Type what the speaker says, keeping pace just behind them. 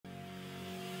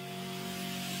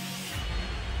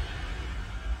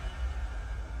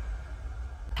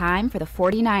Time for the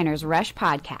 49ers Rush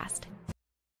Podcast.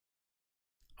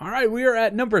 All right, we are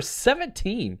at number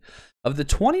 17 of the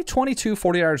 2022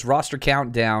 49ers roster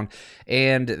countdown,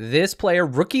 and this player,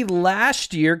 rookie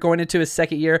last year, going into his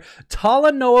second year,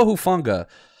 Talanoa Hufanga.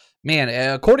 Man,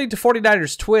 according to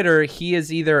 49ers Twitter, he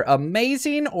is either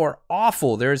amazing or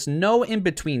awful. There's no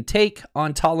in-between take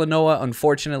on Talanoa,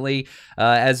 unfortunately,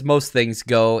 as most things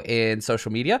go in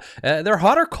social media. They're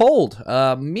hot or cold.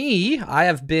 I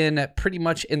have been pretty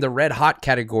much in the red hot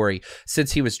category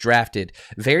since he was drafted.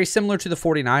 Very similar to the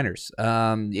 49ers.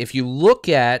 If you look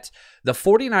at the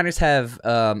 49ers have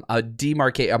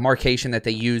a marcation that they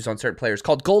use on certain players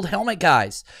called gold helmet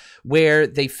guys, where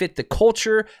they fit the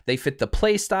culture, they fit the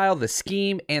play style, the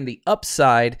scheme, and the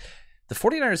upside. The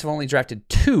 49ers have only drafted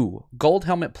 2 gold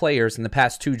helmet players in the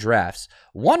past 2 drafts.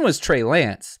 One was Trey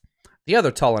Lance, the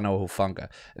other Talanoa Hufanga.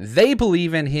 They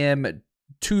believe in him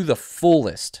to the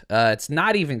fullest. It's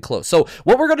not even close. So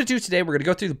what we're going to do today, we're going to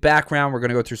go through the background. We're going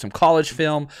to go through some college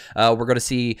film. We're going to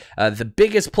see the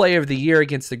biggest play of the year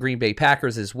against the Green Bay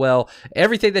Packers as well.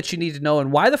 Everything that you need to know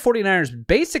and why the 49ers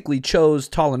basically chose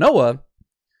Talanoa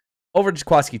over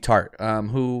Jaquiski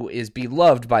Tartt, who is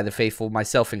beloved by the faithful,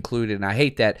 myself included, and I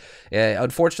hate that.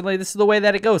 Unfortunately, this is the way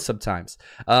that it goes sometimes.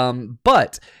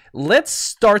 But let's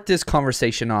start this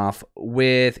conversation off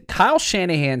with Kyle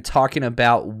Shanahan talking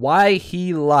about why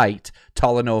he liked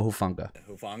Talanoa Hufanga.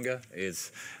 Hufanga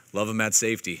is love him at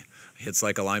safety. Hits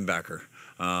like a linebacker.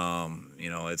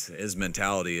 It's his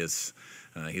mentality is.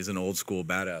 He's an old school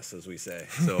badass, as we say.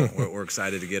 So we're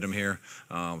excited to get him here.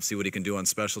 See what he can do on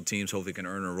special teams. Hopefully he can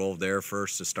earn a role there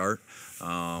first to start.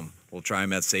 We'll try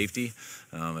him at safety.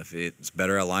 If it's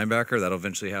better at linebacker, that'll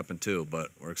eventually happen too. But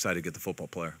we're excited to get the football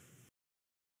player.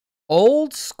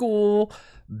 Old school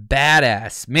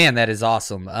badass. Man, that is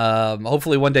awesome.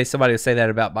 Hopefully one day somebody will say that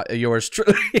about yours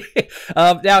truly.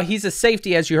 Now, he's a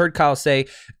safety, as you heard Kyle say.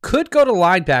 Could go to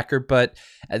linebacker, but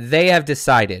they have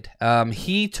decided.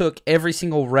 He took every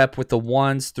single rep with the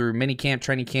ones through minicamp,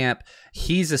 training camp.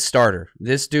 He's a starter.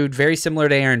 This dude, very similar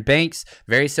to Aaron Banks,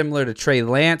 very similar to Trey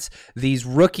Lance. These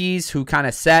rookies who kind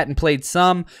of sat and played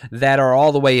some that are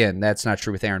all the way in. That's not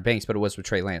true with Aaron Banks, but it was with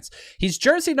Trey Lance. He's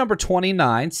jersey number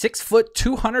 29, 6 foot,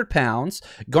 200 pounds,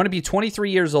 going to be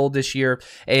 23 years old this year,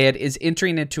 and is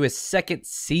entering into his second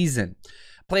season.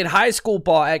 Played high school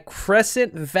ball at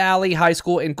Crescent Valley High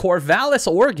School in Corvallis,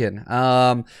 Oregon.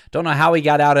 Don't know how he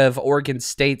got out of Oregon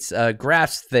State's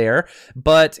grasp there,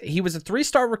 but he was a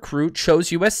 3-star recruit, chose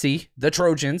USC, the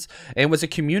Trojans, and was a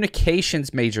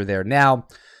communications major there. Now,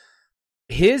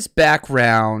 his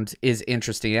background is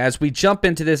interesting. As we jump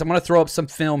into this, I'm going to throw up some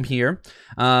film here.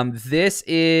 This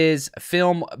is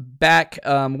film back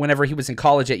whenever he was in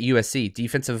college at USC,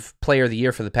 Defensive Player of the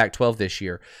Year for the Pac-12 this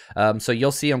year. So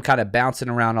you'll see him kind of bouncing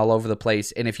around all over the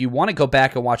place. And if you want to go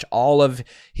back and watch all of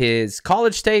his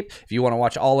college tape, if you want to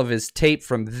watch all of his tape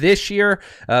from this year,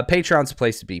 Patreon's the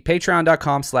place to be.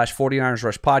 Patreon.com/49ers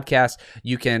Rush Podcast.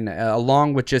 You can,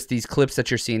 along with just these clips that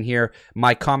you're seeing here,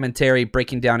 my commentary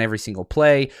breaking down every single play,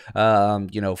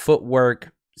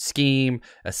 footwork, scheme,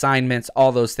 assignments,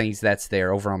 all those things, that's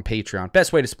there over on Patreon.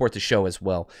 Best way to support the show as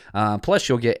well. Plus,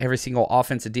 you'll get every single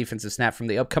offensive, defensive snap from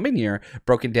the upcoming year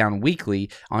broken down weekly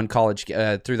on college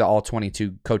through the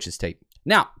All-22 coaches tape.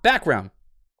 Now, background.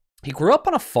 He grew up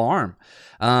on a farm,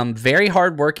 very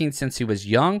hardworking since he was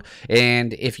young.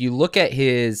 And if you look at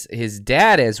his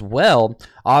dad as well,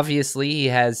 obviously he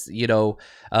has,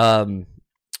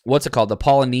 what's it called? The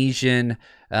Polynesian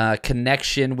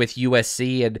connection with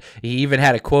USC, and he even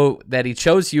had a quote that he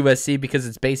chose USC because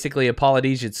it's basically a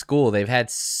Polynesian school. They've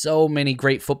had so many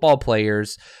great football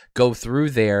players go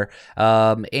through there,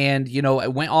 and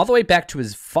it went all the way back to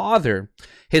his father.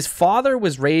 His father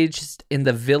was raised in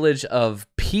the village of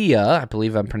Pia, I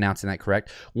believe I'm pronouncing that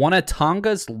correct, one of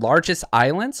Tonga's largest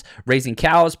islands, raising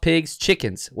cows, pigs,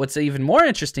 chickens. What's even more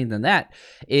interesting than that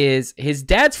is his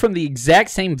dad's from the exact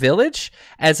same village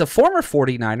as a former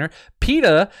 49er,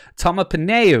 Pita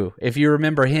Tamapaneu, if you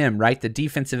remember him, right? The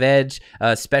defensive edge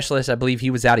specialist, I believe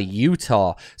he was out of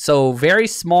Utah. So very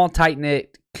small,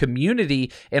 tight-knit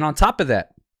community. And on top of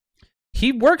that,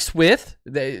 he works with,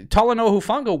 Talanoa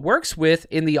Hufanga works with,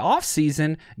 in the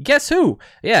offseason, guess who?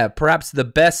 Yeah, perhaps the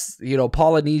best,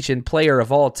 Polynesian player of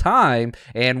all time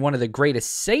and one of the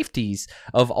greatest safeties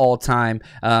of all time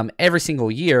every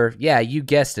single year. Yeah, you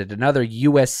guessed it, another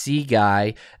USC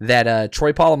guy, that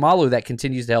Troy Polamalu, that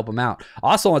continues to help him out.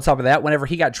 Also, on top of that, whenever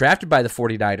he got drafted by the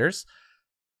 49ers,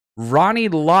 Ronnie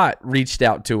Lott reached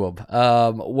out to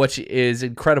him, which is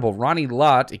incredible. Ronnie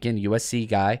Lott, again, USC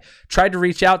guy, tried to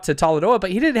reach out to Talanoa,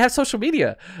 but he didn't have social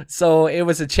media. So it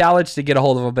was a challenge to get a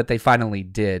hold of him, but they finally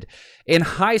did. In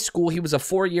high school, he was a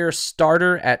 4-year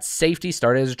starter at safety,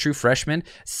 started as a true freshman,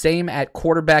 same at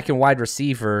quarterback and wide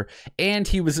receiver, and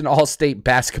he was an all-state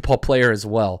basketball player as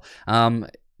well.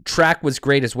 Track was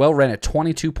great as well, ran a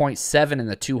 22.7 in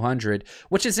the 200,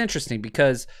 which is interesting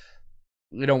because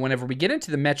whenever we get into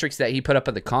the metrics that he put up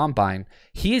at the combine,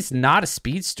 he is not a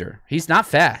speedster. He's not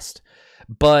fast,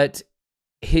 but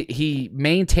he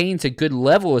maintains a good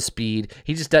level of speed.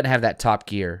 He just doesn't have that top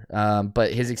gear,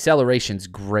 but his acceleration's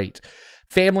great.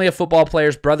 Family of football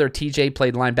players. Brother TJ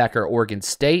played linebacker at Oregon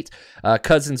State.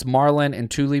 Cousins Marlon and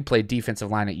Thule played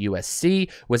defensive line at USC.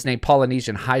 Was named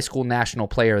Polynesian High School National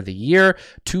Player of the Year.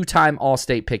 2-time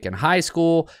All-State pick in high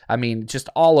school. I mean, just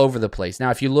all over the place. Now,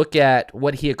 if you look at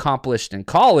what he accomplished in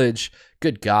college,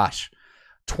 good gosh.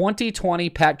 2020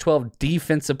 Pac-12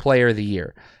 Defensive Player of the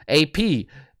Year. AP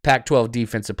Pac-12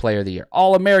 Defensive Player of the Year.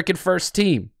 All-American First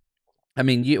Team. I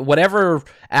mean, whatever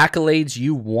accolades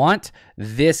you want,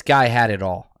 this guy had it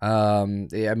all. I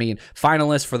mean,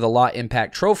 finalist for the Lott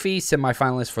Impact Trophy,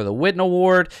 semifinalist for the Whitten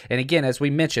Award, and again, as we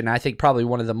mentioned, I think probably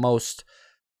one of the most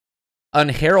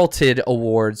unheralded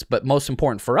awards, but most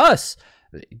important for us,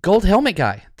 Gold Helmet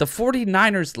guy. The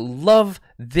 49ers love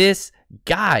this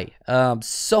guy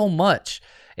so much,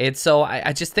 and so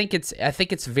I just think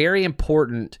it's very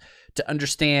important to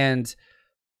understand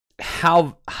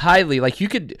how highly,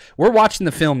 we're watching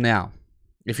the film now.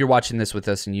 If you're watching this with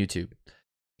us on YouTube,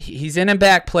 he's an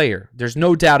impact player. There's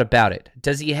no doubt about it.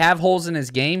 Does he have holes in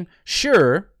his game?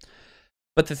 Sure.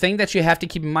 But the thing that you have to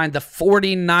keep in mind, the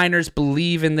 49ers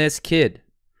believe in this kid.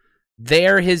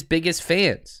 They're his biggest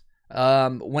fans.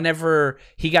 Whenever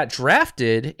he got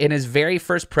drafted, in his very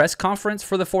first press conference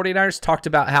for the 49ers, talked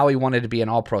about how he wanted to be an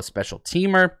all-pro special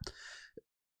teamer.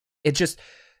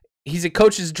 He's a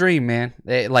coach's dream, man.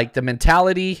 Like the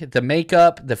mentality, the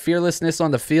makeup, the fearlessness on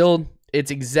the field,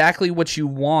 it's exactly what you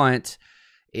want.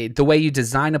 The way you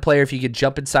design a player, if you could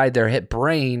jump inside their hip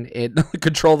brain and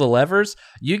control the levers,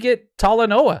 you get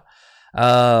Talanoa.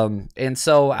 And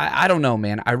so I don't know,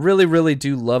 man. I really, really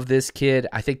do love this kid.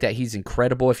 I think that he's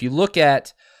incredible. If you look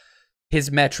at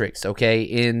his metrics, okay,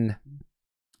 in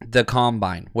the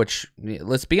combine, which,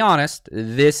 let's be honest,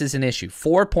 this is an issue.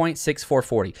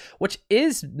 4.6440, which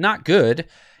is not good.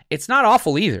 It's not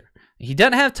awful either. He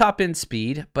doesn't have top end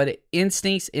speed, but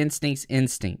instincts. 3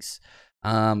 cones,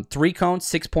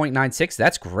 6.96.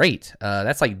 That's great.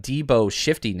 That's like Debo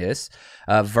shiftiness.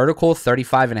 Vertical,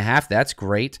 35.5. That's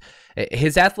great.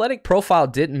 His athletic profile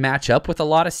didn't match up with a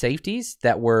lot of safeties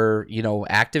that were,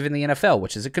 active in the NFL,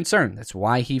 which is a concern. That's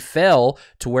why he fell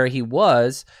to where he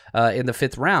was in the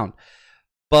 5th round.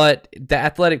 But the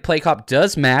athletic play cop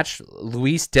does match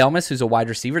Luis Delmas, who's a wide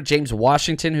receiver, James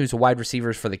Washington, who's a wide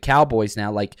receiver for the Cowboys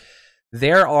now. Like,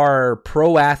 there are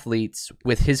pro athletes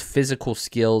with his physical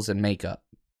skills and makeup.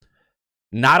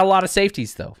 Not a lot of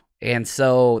safeties, though. And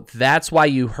so that's why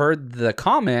you heard the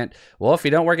comment, well, if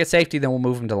you don't work at safety, then we'll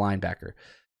move him to linebacker,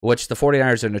 which the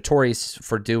 49ers are notorious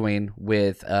for doing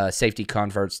with safety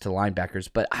converts to linebackers.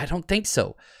 But I don't think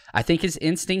so. I think his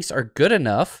instincts are good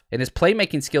enough and his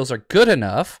playmaking skills are good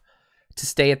enough to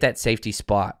stay at that safety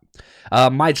spot.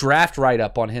 My draft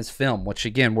write-up on his film, which,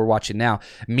 again, we're watching now.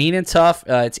 Mean and tough.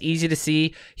 It's easy to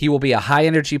see. He will be a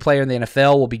high-energy player in the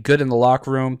NFL, will be good in the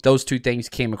locker room. Those two things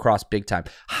came across big time.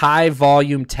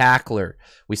 High-volume tackler.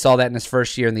 We saw that in his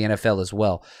first year in the NFL as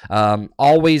well.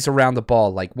 Always around the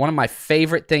ball. Like, one of my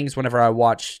favorite things whenever I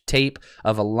watch tape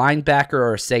of a linebacker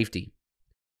or a safety,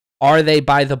 are they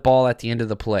by the ball at the end of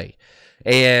the play?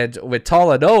 And with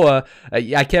Talanoa,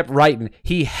 I kept writing,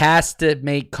 he has to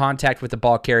make contact with the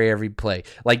ball carrier every play.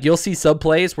 Like, you'll see some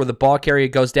plays where the ball carrier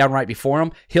goes down right before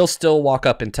him. He'll still walk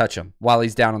up and touch him while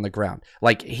he's down on the ground.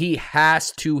 Like, he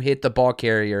has to hit the ball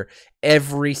carrier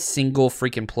every single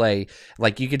freaking play.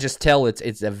 Like, you could just tell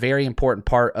it's a very important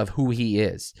part of who he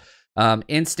is.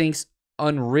 Instincts,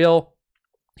 unreal.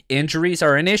 Injuries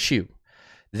are an issue.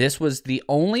 This was the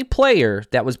only player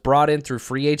that was brought in through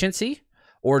free agency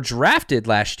or drafted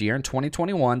last year in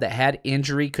 2021 that had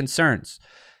injury concerns.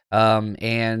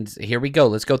 And here we go.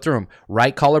 Let's go through them.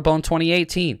 Right collarbone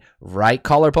 2018, right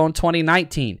collarbone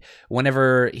 2019.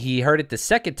 Whenever he hurt it the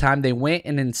second time, they went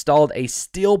and installed a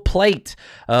steel plate,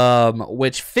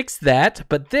 which fixed that,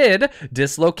 but then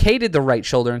dislocated the right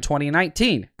shoulder in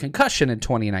 2019. Concussion in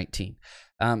 2019.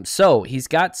 So he's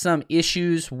got some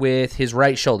issues with his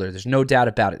right shoulder. There's no doubt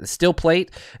about it. The steel plate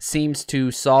seems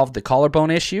to solve the collarbone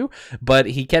issue, but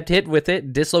he kept hitting with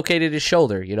it, dislocated his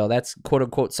shoulder. You know, that's quote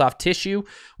unquote soft tissue.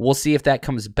 We'll see if that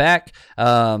comes back.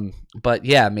 But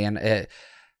yeah, man,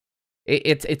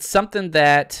 it's something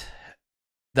that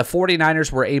the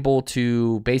 49ers were able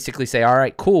to basically say, all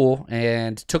right, cool,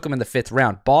 and took him in the 5th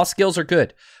round. Ball skills are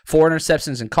good. 4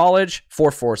 interceptions in college,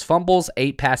 4 forced fumbles,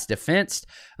 8 pass defense,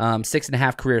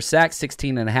 6.5 career sacks,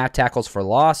 16.5 tackles for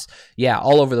loss. Yeah,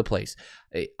 all over the place.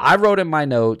 I wrote in my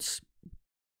notes,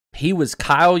 he was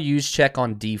Kyle Juszczyk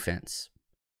on defense.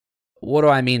 What do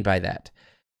I mean by that?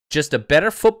 Just a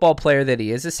better football player that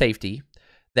he is a safety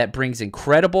that brings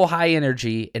incredible high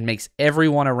energy and makes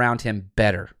everyone around him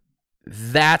better.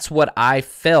 That's what I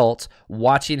felt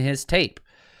watching his tape.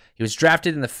 He was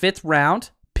drafted in the 5th round,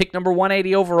 pick number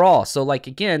 180 overall. So, like,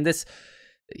 again,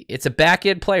 it's a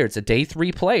back-end player. It's a day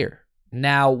 3 player.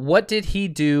 Now, what did he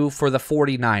do for the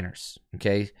 49ers?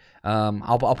 Okay,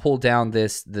 I'll pull down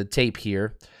the tape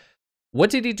here.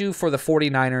 What did he do for the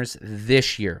 49ers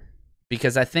this year?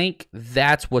 Because I think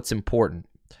that's what's important.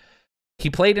 He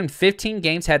played in 15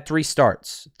 games, had 3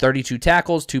 starts, 32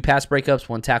 tackles, 2 pass breakups,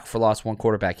 1 tackle for loss, 1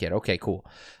 quarterback hit. Okay, cool.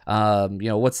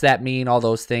 What's that mean? All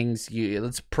those things.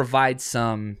 Let's provide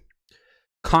some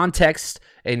context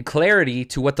and clarity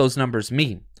to what those numbers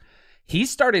mean. He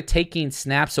started taking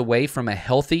snaps away from a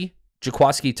healthy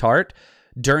Jaquiski Tartt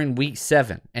during week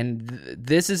 7. And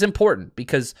this is important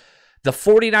because the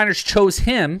 49ers chose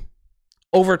him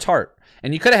over Tartt.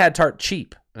 And you could have had Tartt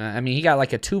cheap. I mean, he got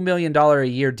like a $2 million a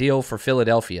year deal for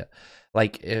Philadelphia,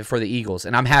 for the Eagles.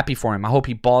 And I'm happy for him. I hope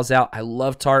he balls out. I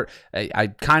love Tartt. I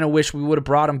kind of wish we would have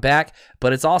brought him back,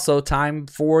 but it's also time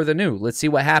for the new. Let's see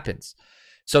what happens.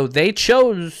 So they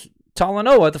chose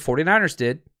Talanoa, the 49ers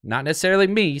did, not necessarily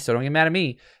me, so don't get mad at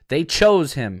me. They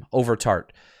chose him over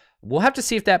Tartt. We'll have to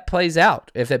see if that plays out,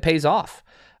 if it pays off.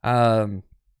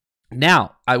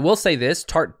 Now, I will say this,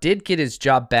 Tartt did get his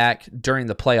job back during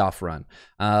the playoff run.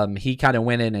 He kind of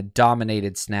went in and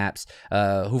dominated snaps.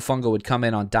 Hufanga would come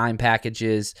in on dime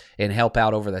packages and help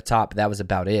out over the top. That was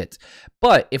about it.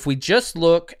 But if we just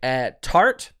look at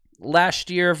Tartt last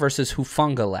year versus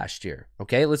Hufanga last year,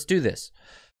 okay, let's do this.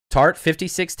 Tartt,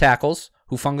 56 tackles,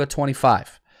 Hufanga,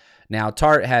 25. Now,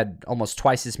 Tartt had almost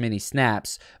twice as many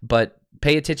snaps, but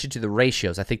pay attention to the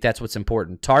ratios. I think that's what's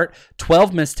important. Tartt,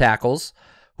 12 missed tackles,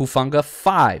 Hufanga,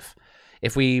 5.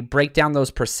 If we break down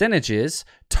those percentages,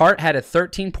 Tartt had a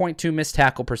 13.2 missed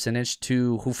tackle percentage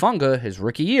to Hufanga, his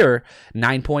rookie year,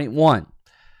 9.1.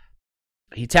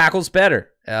 He tackles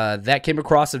better. That came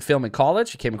across in film in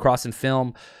college. It came across in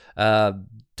film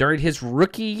during his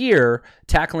rookie year,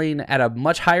 tackling at a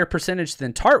much higher percentage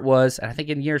than Tartt was, and I think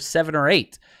in year 7 or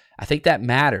 8. I think that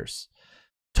matters.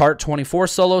 Tartt, 24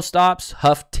 solo stops,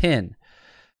 Huff, 10.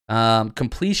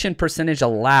 Completion percentage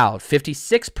allowed,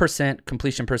 56%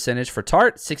 completion percentage for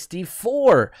Tartt,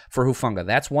 64 for Hufanga.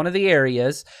 That's one of the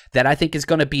areas that I think is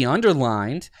going to be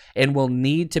underlined and will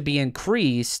need to be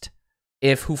increased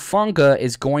if Hufanga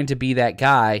is going to be that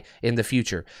guy in the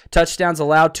future. Touchdowns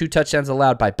allowed, 2 touchdowns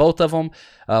allowed by both of them.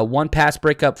 1 pass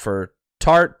breakup for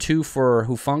Tartt, 2 for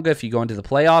Hufanga if you go into the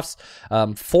playoffs.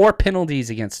 4 penalties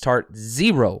against Tartt,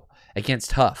 0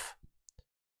 against Huff.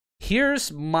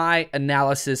 Here's my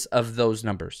analysis of those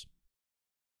numbers.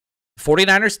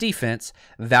 49ers defense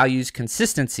values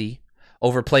consistency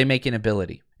over playmaking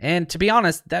ability. And to be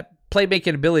honest, that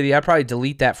playmaking ability, I'd probably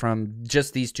delete that from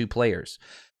just these 2 players.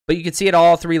 But you can see it at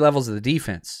all 3 levels of the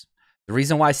defense. The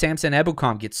reason why Samson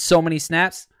Ebukam gets so many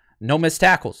snaps, no missed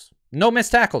tackles. No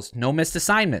missed tackles, no missed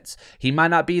assignments. He might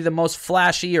not be the most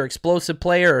flashy or explosive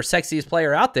player or sexiest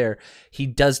player out there. He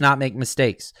does not make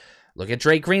mistakes. Look at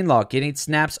Drake Greenlaw getting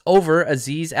snaps over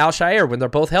Azeez Al-Shaair when they're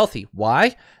both healthy.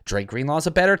 Why? Drake Greenlaw is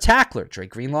a better tackler. Drake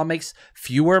Greenlaw makes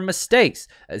fewer mistakes.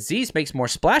 Azeez makes more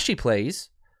splashy plays.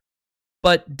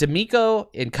 But D'Amico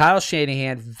and Kyle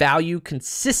Shanahan value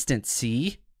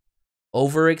consistency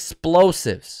over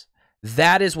explosives.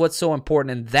 That is what's so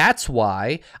important, and that's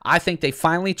why I think they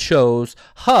finally chose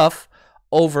Huff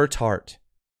over Tartt.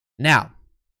 Now,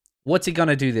 what's he going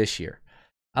to do this year?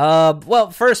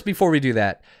 Well, first, before we do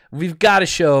that, we've got to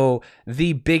show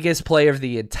the biggest player of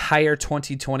the entire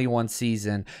 2021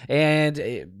 season, and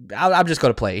I'm just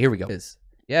going to play it. Here we go.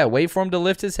 Yeah, wait for him to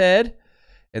lift his head,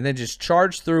 and then just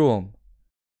charge through him.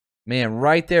 Man,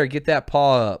 right there, get that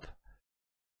paw up.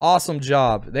 Awesome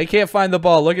job. They can't find the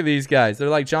ball. Look at these guys. They're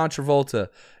like John Travolta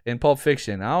in Pulp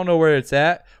Fiction. I don't know where it's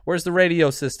at. Where's the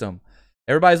radio system?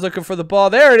 Everybody's looking for the ball.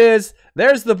 There it is.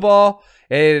 There's the ball.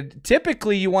 And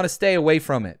typically you want to stay away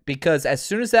from it because as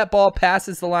soon as that ball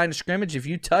passes the line of scrimmage, if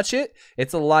you touch it,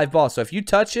 it's a live ball. So if you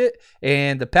touch it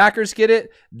and the Packers get it,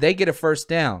 they get a first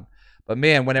down. But,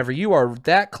 man, whenever you are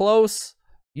that close,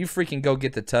 you freaking go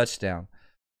get the touchdown.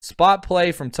 Spot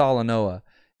play from Talanoa.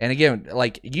 And, again,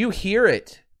 like, you hear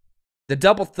it, the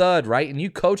double thud, right? And you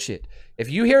coach it. If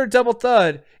you hear a double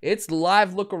thud, it's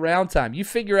live look around time. You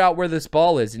figure out where this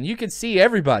ball is, and you can see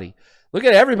everybody. Look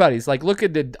at everybody's like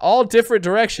looking in all different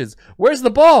directions. Where's the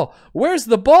ball? Where's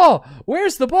the ball?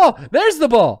 Where's the ball? There's the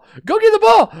ball. Go get the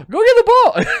ball. Go get the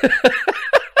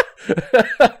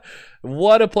ball.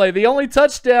 What a play. The only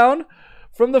touchdown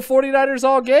from the 49ers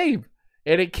all game.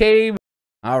 And it came.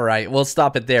 All right, we'll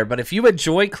stop it there. But if you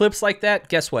enjoy clips like that,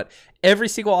 guess what? Every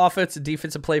single offensive and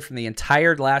defensive play from the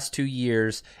entire last 2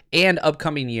 years and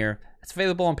upcoming year, it's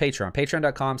available on Patreon,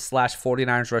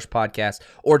 patreon.com/49ers Rush Podcast,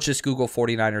 or just Google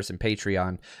 49ers and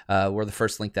Patreon. We're the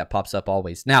first link that pops up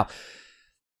always. Now,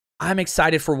 I'm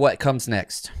excited for what comes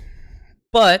next.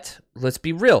 But let's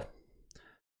be real.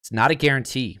 It's not a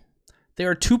guarantee. There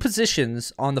are 2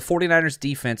 positions on the 49ers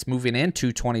defense moving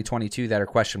into 2022 that are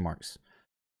question marks.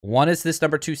 One is this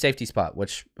number 2 safety spot,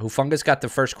 which Hufanga's got the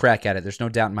first crack at it. There's no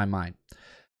doubt in my mind.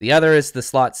 The other is the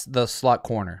slot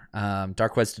corner.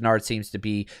 Darqueze Dennard seems to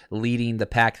be leading the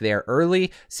pack there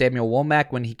early. Samuel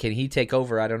Womack, when can he take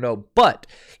over? I don't know. But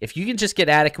if you can just get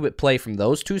adequate play from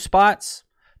those 2 spots,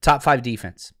 top 5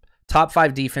 defense. Top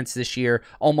 5 defense this year,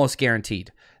 almost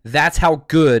guaranteed. That's how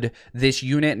good this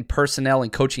unit and personnel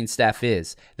and coaching staff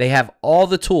is. They have all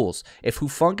the tools. If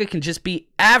Hufanga can just be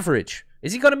average,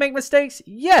 is he going to make mistakes?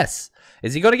 Yes.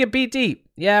 Is he going to get beat deep?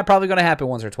 Yeah, probably going to happen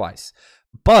once or twice.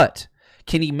 But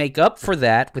can he make up for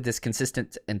that with this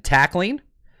consistent and tackling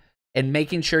and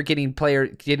making sure getting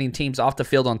teams off the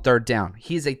field on third down?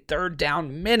 He's a third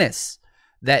down menace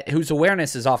whose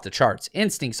awareness is off the charts,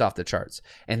 instincts off the charts.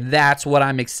 And that's what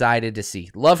I'm excited to see.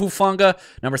 Love Hufanga,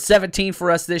 number 17 for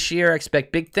us this year. I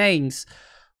expect big things.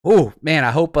 Oh, man,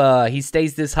 I hope he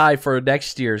stays this high for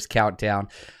next year's countdown.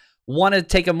 Want to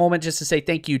take a moment just to say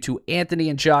thank you to Anthony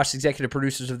and Josh, executive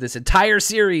producers of this entire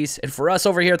series. And for us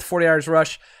over here at the 49ers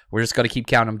Rush, we're just going to keep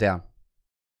counting them down.